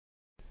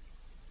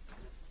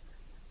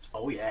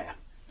Oh yeah,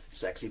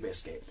 sexy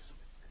biscuits.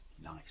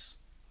 Nice.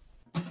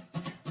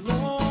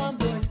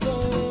 Longboard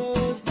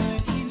Blues,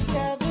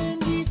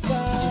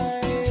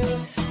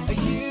 1975. A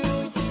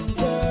youth and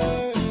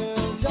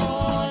girls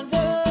on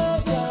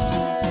the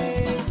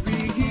rise.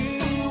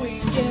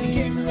 Reviewing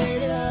games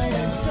late at night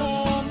and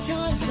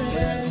sometimes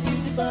friends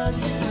used to bug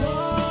you.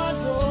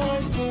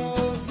 Longboard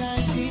Blues,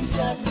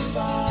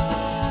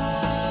 1975.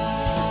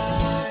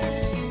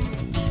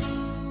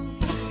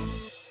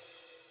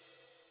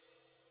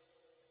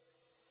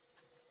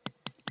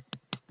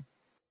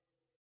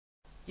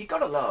 You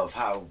gotta love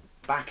how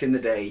back in the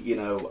day, you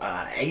know,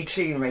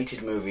 18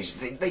 rated movies,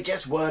 they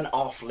just weren't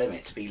off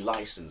limit to be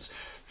licensed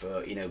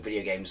for, you know,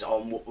 video games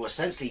on what were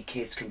essentially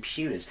kids'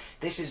 computers.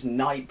 This is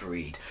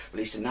Nightbreed,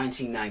 released in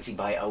 1990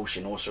 by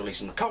Ocean, also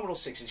released on the Commodore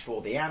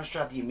 64, the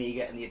Amstrad, the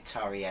Amiga and the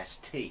Atari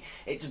ST.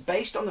 It's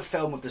based on the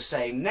film of the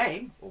same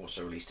name,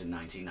 also released in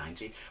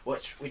 1990,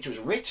 which was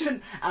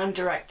written and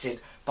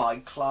directed by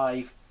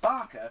Clive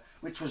Barker,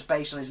 which was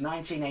based on his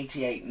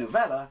 1988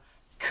 novella,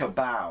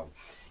 Cabal.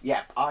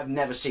 Yeah, I've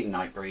never seen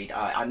Nightbreed.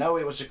 I know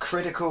it was a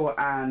critical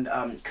and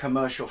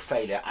commercial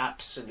failure,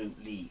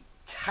 absolutely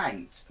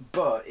tanked,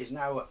 but is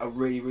now a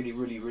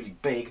really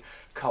big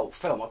cult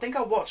film. I think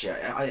I'll watch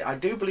it. I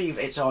do believe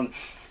it's on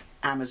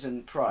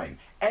Amazon Prime.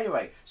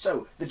 Anyway,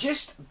 so the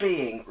gist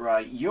being,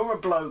 right, you're a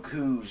bloke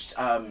whose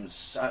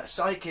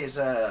psyche is,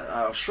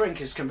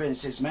 shrink is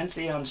convinced is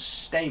mentally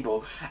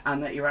unstable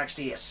and that you're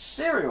actually a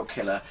serial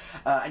killer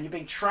and you're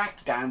being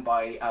tracked down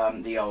by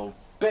the old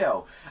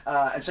Bill.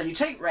 And so you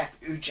take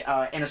refuge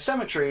in a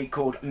cemetery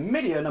called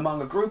Midian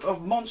among a group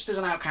of monsters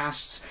and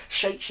outcasts,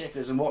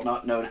 shapeshifters and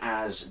whatnot, known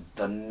as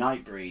the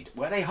Nightbreed,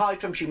 where they hide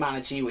from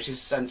humanity, which is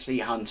essentially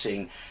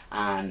hunting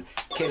and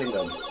killing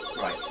them.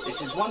 Right,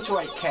 this is 1 to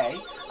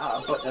 8K,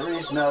 but there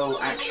is no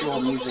actual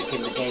music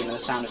in the game and the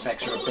sound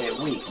effects are a bit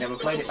weak. Never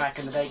played it back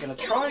in the day, gonna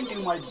try and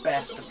do my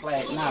best to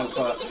play it now,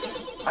 but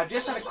I've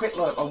just had a quick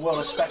look on World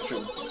of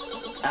Spectrum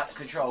at the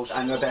controls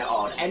and they're a bit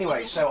odd.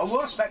 Anyway, so on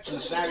World of Spectrum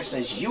the scenario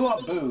says you are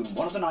Boone,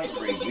 one of the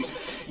Nightbreed.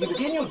 You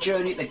begin your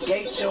journey at the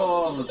gates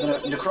of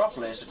the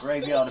necropolis, a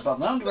graveyard above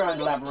an underground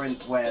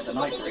labyrinth where the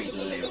Nightbreed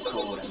live,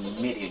 called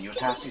Midian. Your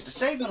task is to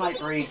save the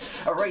Nightbreed,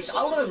 a race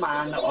older than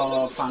man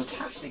of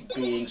fantastic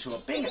beings who are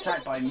being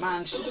attacked by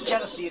man's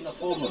jealousy in the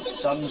form of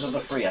Sons of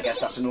the Free. I guess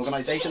that's an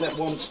organisation that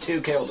wants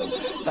to kill them.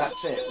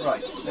 That's it.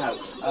 Right, now,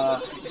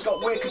 it's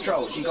got weird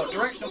controls. You've got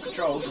directional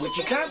controls, which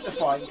you can't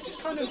define, which is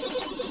kind of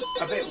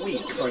a bit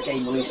weak for a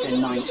game released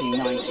in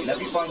 1990. Let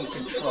me find the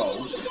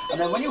controls, and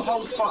then when you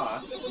hold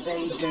fire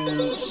they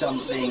do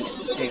something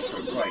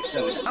different. Right,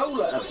 so it's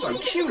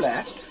Q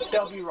left,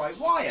 W right,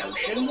 Y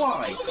ocean,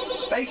 Y.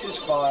 Space is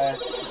fire,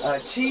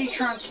 T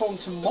transform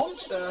to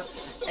monster,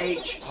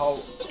 H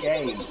hold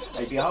game.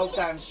 If you hold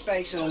down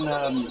space and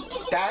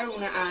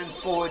down and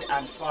forward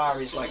and fire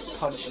is like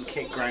punch and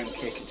kick, ground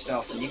kick and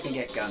stuff, and you can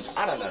get guns.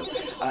 I don't know.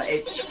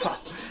 It's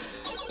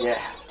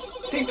yeah.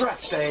 Deep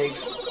breath, Dave.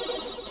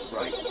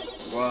 Right.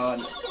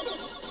 1.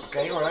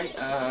 Okay, alright.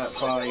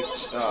 5.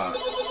 Start.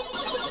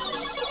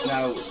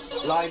 Now,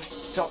 live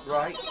top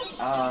right.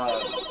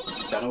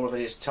 Don't know what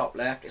it is. Top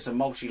left. It's a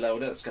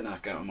multi-loader. That's gonna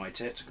go on my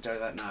tits. I can tell you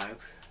that now.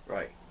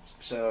 Right.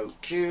 So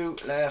Q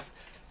left.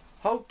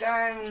 Hold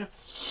down.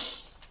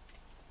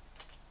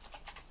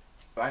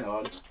 Hang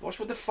on. What's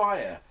with the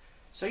fire?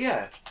 So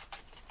yeah.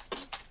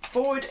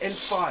 Forward and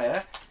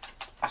fire.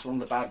 That's one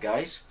of the bad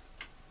guys.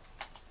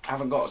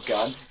 Haven't got a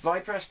gun. If I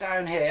press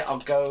down here, I'll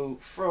go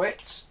through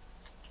it.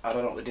 I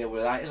don't know what the deal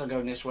with that is. I'm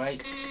going this way.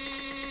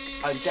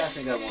 I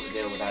definitely don't know what the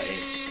deal with that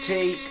is.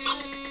 T.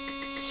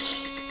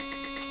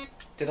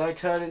 Did I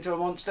turn into a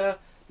monster?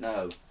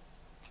 No.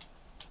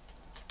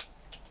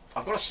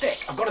 I've got a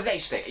stick. I've got a day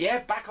stick. Yeah,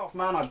 back off,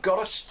 man. I've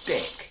got a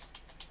stick.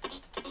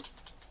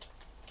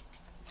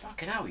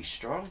 Fucking hell, he's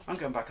strong. I'm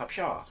going back up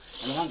Shah.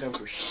 And then I'm going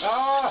through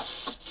I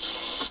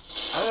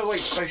don't know what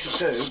you're supposed to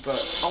do,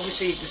 but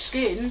obviously the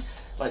skin,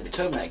 like the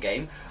Terminator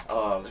game,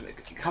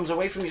 it comes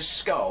away from your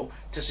skull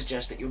to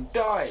suggest that you'll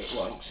die.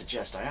 Well, not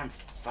suggest, I am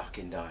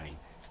fucking dying.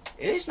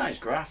 It is nice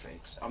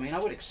graphics. I mean, I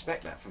would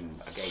expect that from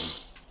a game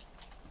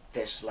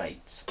this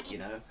late, you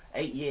know?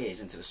 8 years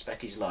into the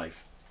Specky's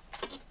life.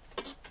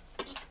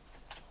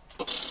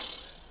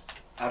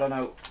 I don't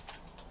know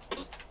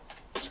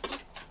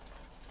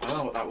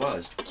what that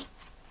was.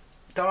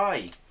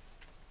 Die!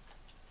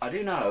 I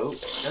do know,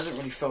 it doesn't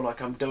really feel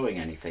like I'm doing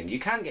anything. You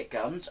can get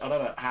guns, I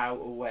don't know how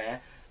or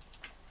where.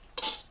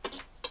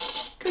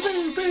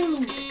 Boom,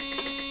 boom.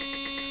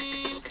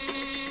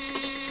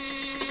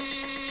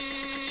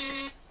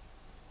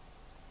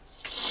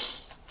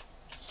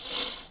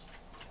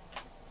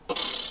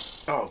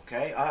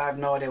 Okay, I have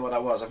no idea what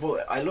that was. I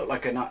thought I looked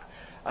like a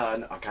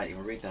I can't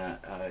even read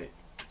that.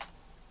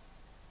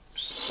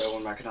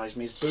 Someone recognised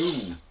me as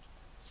Boone.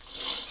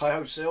 Hi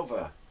ho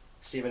Silver.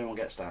 See if anyone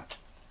gets that.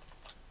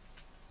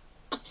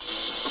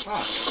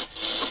 Fuck.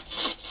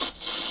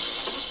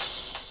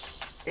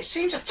 It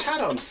seems a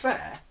tad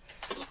unfair,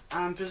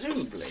 and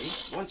presumably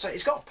once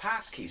it's got a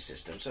passkey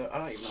system, so I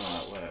don't even know how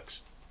that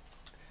works.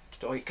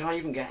 Can I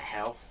even get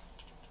health?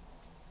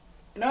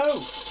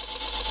 No!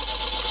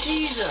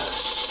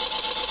 Jesus!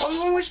 What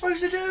am I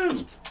supposed to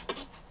do?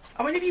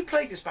 I mean, if you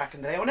played this back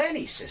in the day on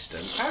any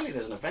system, apparently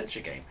there's an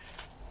adventure game,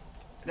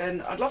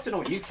 then I'd love to know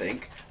what you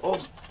think, or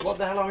what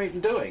the hell I'm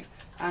even doing,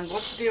 and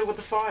what's the deal with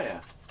the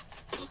fire?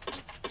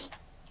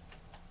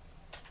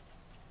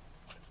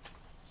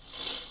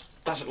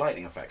 That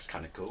lighting effect's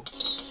kind of cool.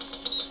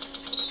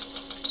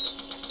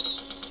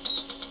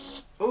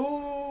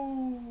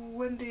 Ooh,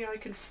 Wendy, I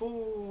can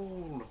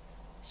fall.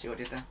 See what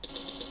I did there?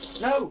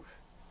 No!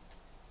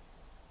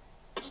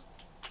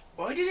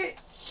 Why did it?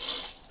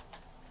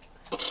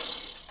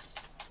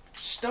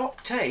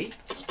 Stop tape?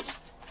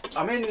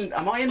 Am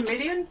I in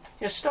Midian?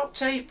 Yeah, stop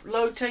tape,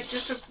 load tape,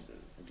 just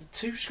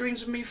 2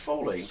 screens of me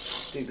falling.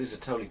 Dude, this is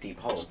a totally deep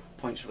hole.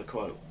 Points for the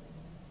quote.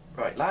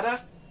 Right,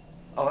 ladder.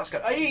 Oh, that's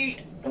good.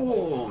 Hey!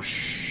 Oh,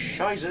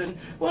 Scheißen.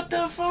 What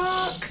the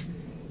fuck?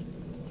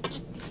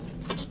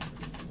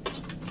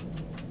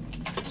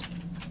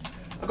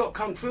 I got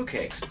kung fu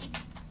kicks.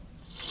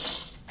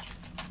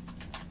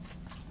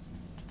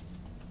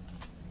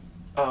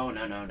 Oh,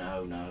 no, no,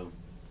 no, no.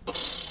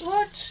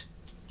 What?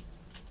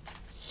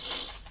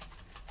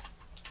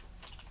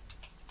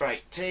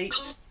 Right, T.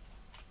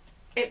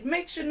 It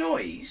makes a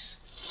noise.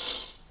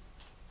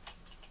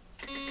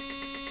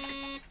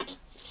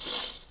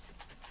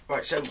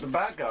 Right, so the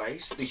bad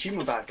guys, the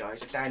human bad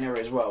guys, are down here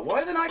as well.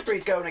 Why are the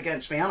Nightbreed going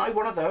against me? Aren't I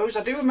one of those?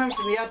 I do remember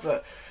from the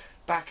advert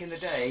back in the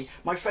day,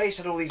 my face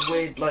had all these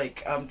weird,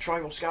 like,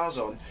 tribal scars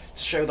on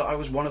to show that I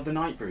was one of the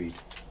Nightbreed.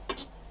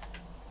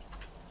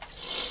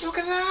 Look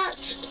at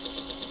that!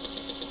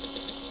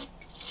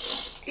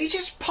 He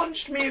just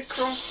punched me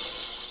across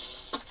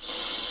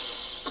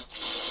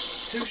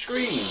 2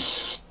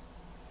 screens.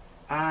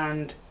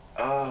 And,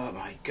 oh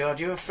my god,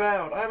 you have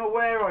failed. I'm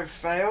aware I've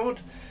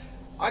failed.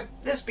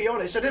 Let's be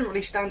honest, I didn't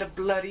really stand a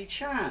bloody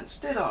chance,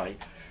 did I?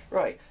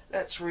 Right,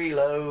 let's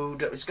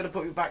reload. It's going to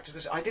put me back to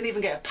this. I didn't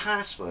even get a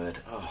password.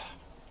 Oh,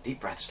 deep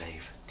breaths,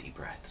 Dave. Deep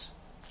breaths.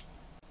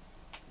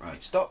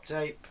 Right, stop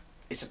tape.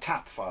 It's a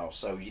tap file,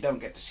 so you don't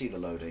get to see the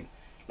loading.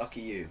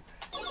 Lucky you.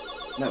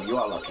 No, you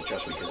are lucky,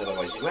 trust me, because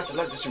otherwise, if you had to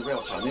load this in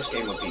real time, this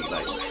game would be,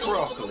 like,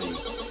 properly...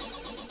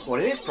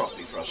 Well, it is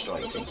properly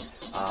frustrating.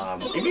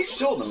 If you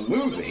saw the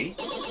movie...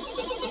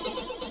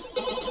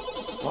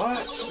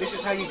 What? This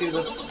is how you do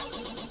the...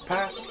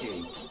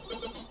 passkey.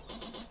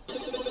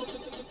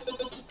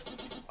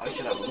 I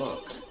should have a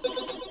look,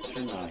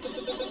 shouldn't I?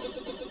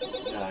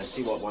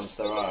 See what ones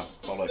there are.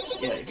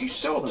 Bollocks. Yeah, if you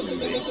saw the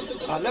movie,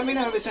 let me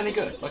know if it's any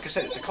good. Like I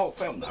said, it's a cult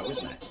film now,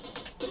 isn't it?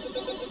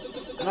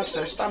 And like I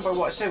said, I stand by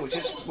what I say, which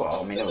is,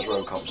 well, I mean, there was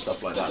Robocop and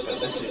stuff like that, but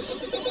this is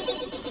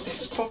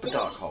proper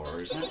dark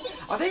horror, isn't it?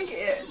 I think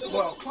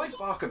Clive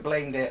Barker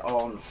blamed it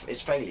on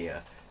its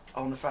failure,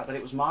 on the fact that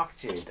it was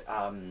marketed,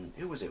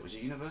 who was it? Was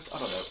it Universal? I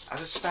don't know.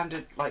 As a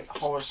standard, like,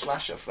 horror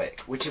slasher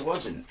flick, which it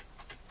wasn't.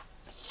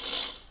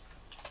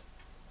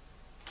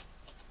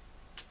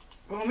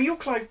 Well, I mean, you're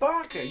Clive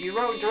Barker. You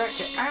wrote and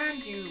directed,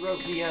 and you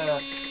wrote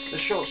the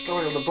short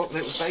story or the book that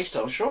it was based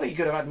on. Surely you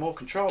could have had more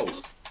control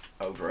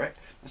over it.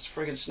 That's a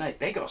friggin' snake.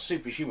 They got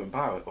superhuman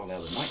power. Well,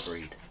 they're the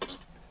Nightbreed.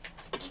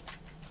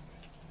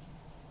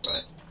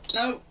 Right.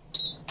 No!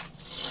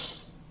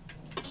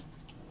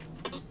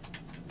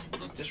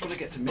 I just want to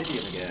get to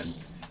Midian again.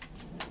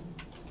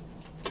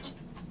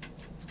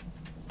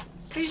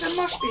 Please, there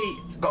must be...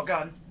 Got a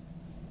gun.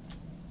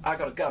 I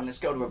got a gun. Let's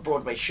go to a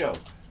Broadway show.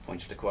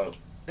 Points to quote.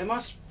 There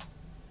must...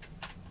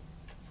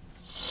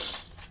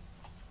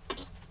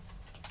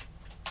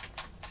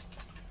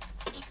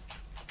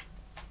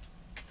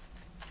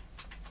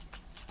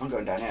 I'm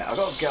going down here. I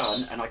got a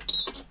gun and I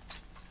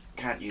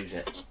can't use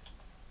it.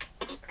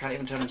 I can't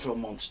even turn into a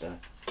monster.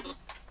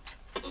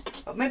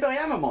 Maybe I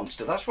am a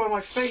monster. That's why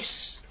my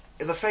face...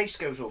 The face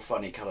goes all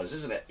funny colours,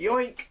 isn't it?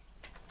 Yoink!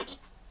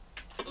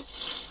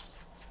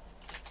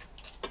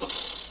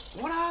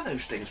 What are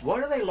those things?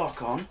 Why do they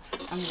lock on?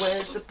 And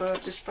where's the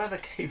bird this feather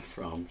came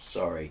from?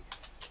 Sorry.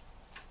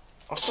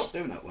 I'll stop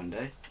doing that one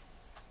day.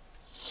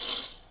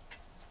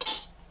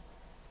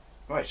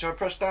 Right, so I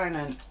press down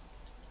and...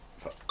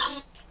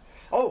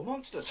 Oh,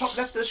 monster! Top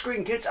left of the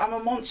screen, kids. I'm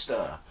a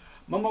monster.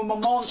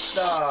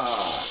 Monster!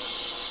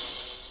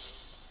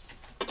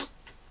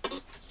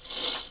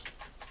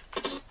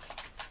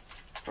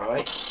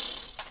 Right.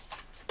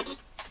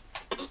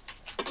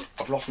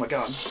 I've lost my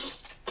gun.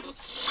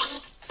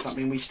 Does that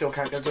mean we still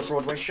can't go to the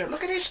Broadway show?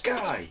 Look at this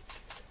guy!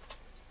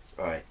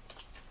 Right.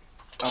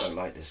 I don't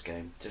like this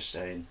game. Just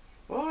saying.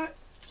 What?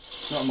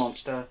 Not a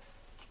monster.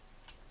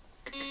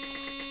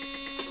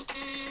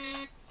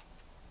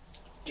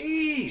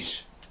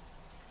 Jeez!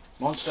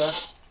 Monster.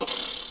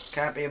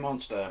 Can't be a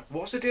monster.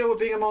 What's the deal with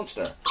being a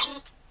monster?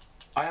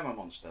 I am a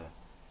monster.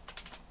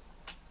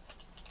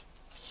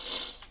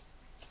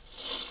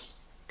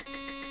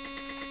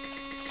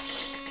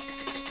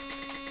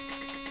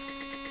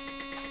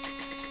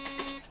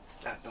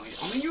 That noise.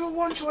 I mean, you're a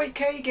 1 to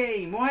 8K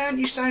game. Why aren't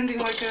you sounding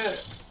like a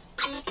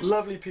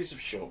lovely piece of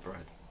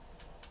shortbread?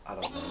 I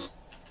don't know.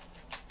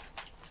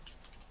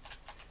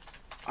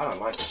 I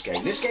don't like this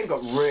game. This game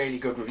got really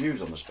good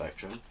reviews on the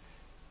Spectrum.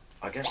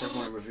 I guess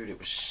everyone who reviewed it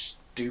was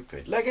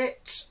stupid. Leg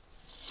it!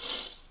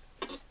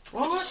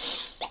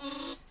 What?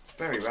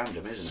 Very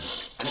random, isn't it?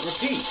 And it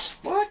repeats.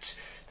 What?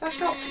 That's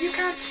not... You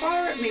can't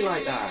fire at me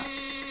like that.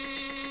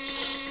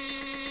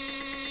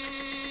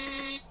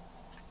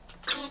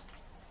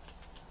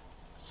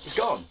 It's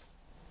gone.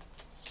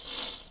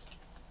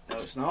 No,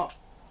 it's not.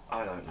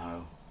 I don't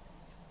know.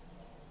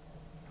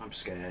 I'm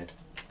scared.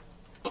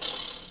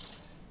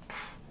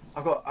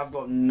 I've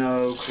got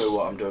no clue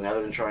what I'm doing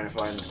other than trying to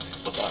find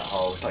that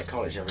hole. It's like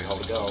college, every hole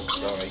to go.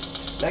 Sorry.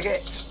 Leg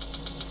it.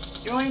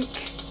 Yoink.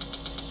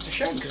 It's a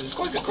shame because it's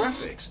quite good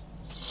graphics.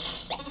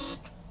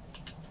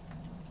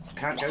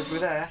 Can't go through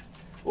there.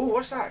 Oh,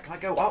 what's that? Can I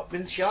go up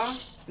in the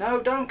shaft?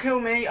 No, don't kill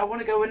me. I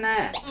want to go in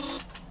there.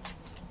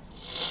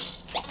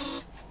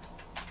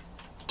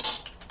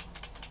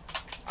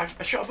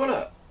 I shot a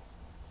bullet.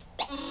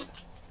 I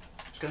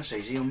was going to say,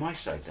 is he on my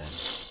side then?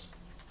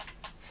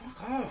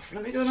 Fuck off.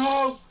 Let me go in the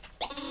hole.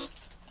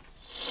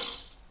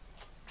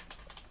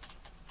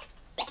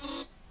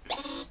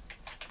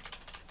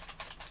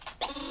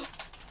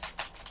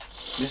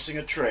 Missing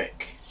a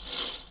trick.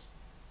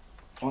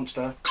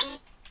 Monster.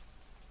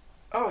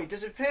 Oh, he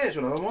disappears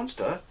when I'm a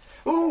monster.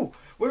 Ooh,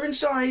 we're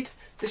inside.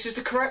 This is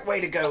the correct way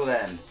to go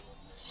then.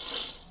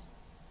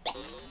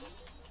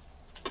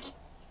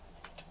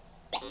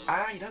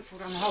 Ah, you don't fall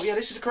down the hole. Yeah,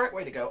 this is the correct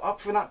way to go. Up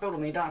from that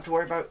building, you don't have to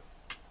worry about...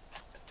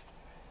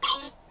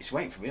 He's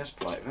waiting for me, that's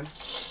polite of him.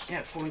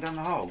 Yeah, falling down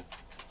the hole.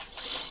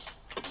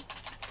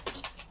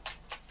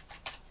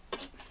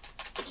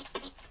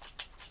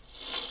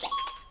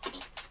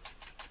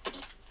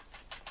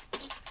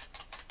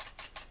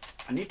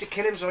 I need to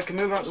kill him so I can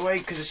move out of the way,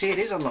 because I see it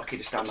is unlucky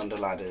to stand under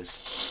ladders.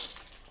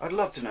 I'd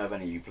love to know if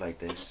any of you played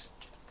this.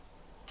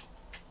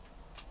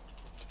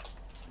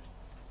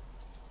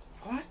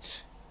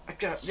 What?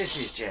 This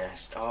is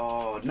just...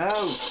 Oh,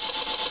 no!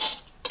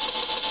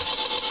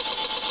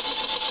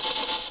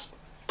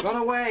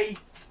 Run away!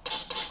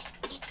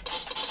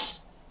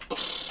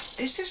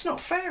 It's just not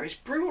fair. It's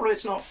brutal.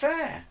 It's not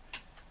fair.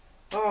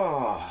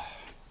 Oh.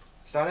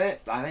 Is that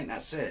it? I think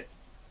that's it.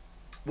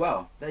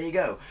 Well, there you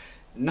go.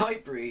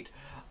 Nightbreed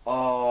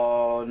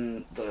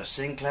on the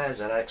Sinclair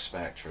ZX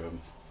Spectrum.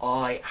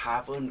 I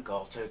haven't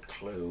got a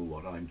clue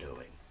what I'm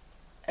doing.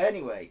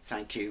 Anyway,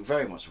 thank you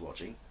very much for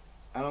watching,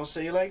 and I'll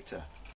see you later.